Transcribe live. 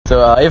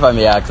So if I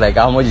may ask, like,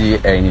 how much do you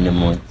earn in a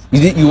month?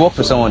 You work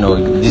for someone or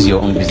this is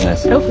your own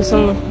business? I work for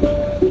someone.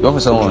 You work for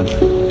someone.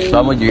 So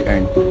how much do you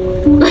earn?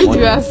 Why do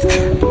you ask?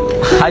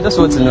 I just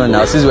want to know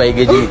now, since we're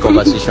engaging in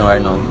conversation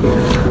right now.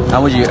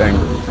 How much do you earn?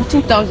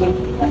 15,000. You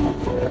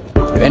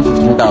earn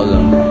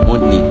 15,000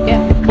 monthly?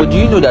 Yeah. But do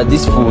you know that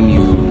this phone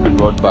you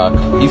brought back,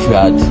 if you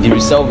had the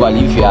resale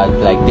value, if you had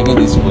like taken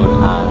this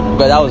phone,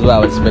 because that was what I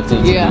was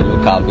expecting to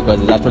look at,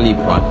 because it's actually a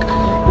prank.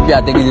 If you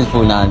had taken this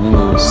phone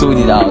and sold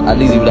it out, at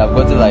least you would have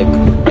gotten like,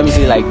 let me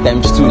say like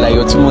 ×2, like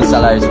your 2 months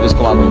salary to just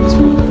come out from this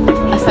phone.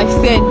 As I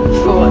said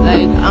before,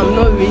 like I'm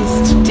not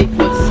raised to take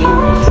what's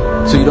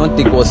yours. So you don't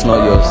take what's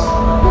not yours.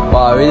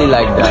 Wow, I really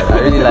like that. I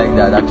really like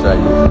that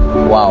actually.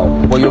 Wow.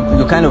 But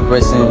your kind of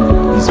person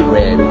is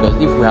rare, because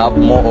if we have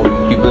more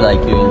of people like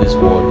you in this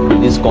world,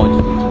 in this country,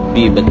 it would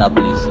be a better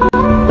place.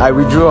 I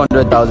withdrew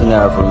 100,000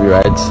 naira from you,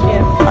 right?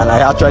 Yeah. And I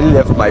actually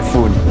left my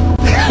phone.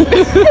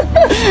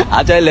 I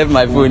actually left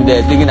my phone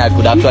there thinking I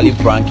could actually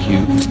prank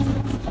you.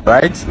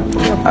 Right?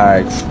 Yeah.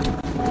 Alright.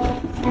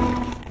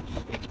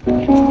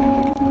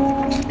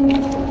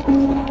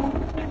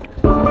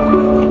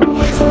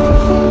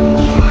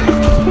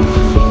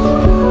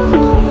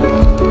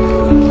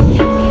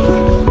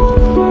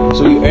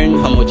 So you earn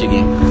how much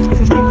again?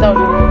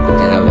 15,000.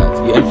 Okay, have that.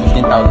 You earn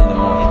 15,000 a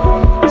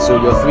month. So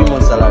your 3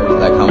 months salary is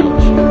like how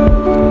much?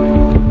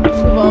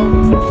 About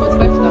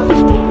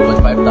 45,000.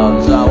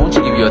 45,000. So I want to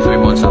give you your 3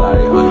 months salary.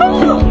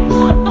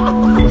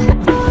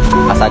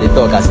 As I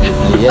talk, as I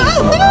yes,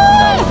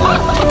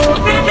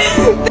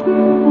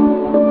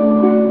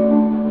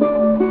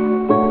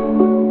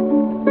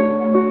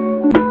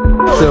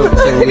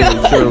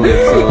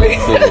 wait.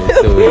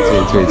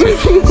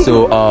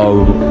 So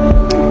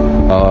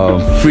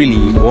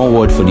freely, one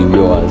word for the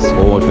viewers.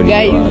 One word for the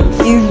viewers.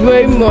 It's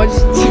very much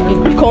to be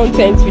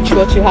content with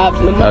what you have,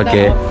 no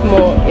matter how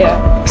small.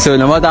 Yeah. So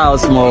no matter how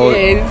small,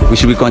 we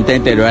should be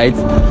contented, right?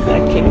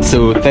 Okay.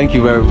 So thank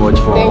you very much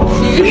for.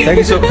 Thank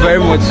you so very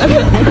much.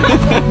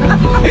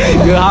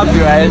 You're happy,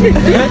 right?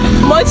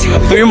 Much.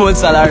 3 months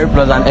salary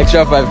plus an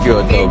extra 5K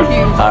on top. Thank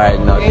you. All right,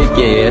 now take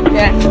care.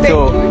 Yeah.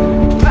 So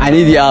I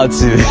need you out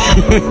to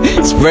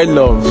spread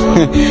love.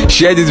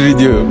 Share this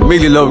video.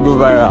 Make the love go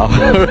viral.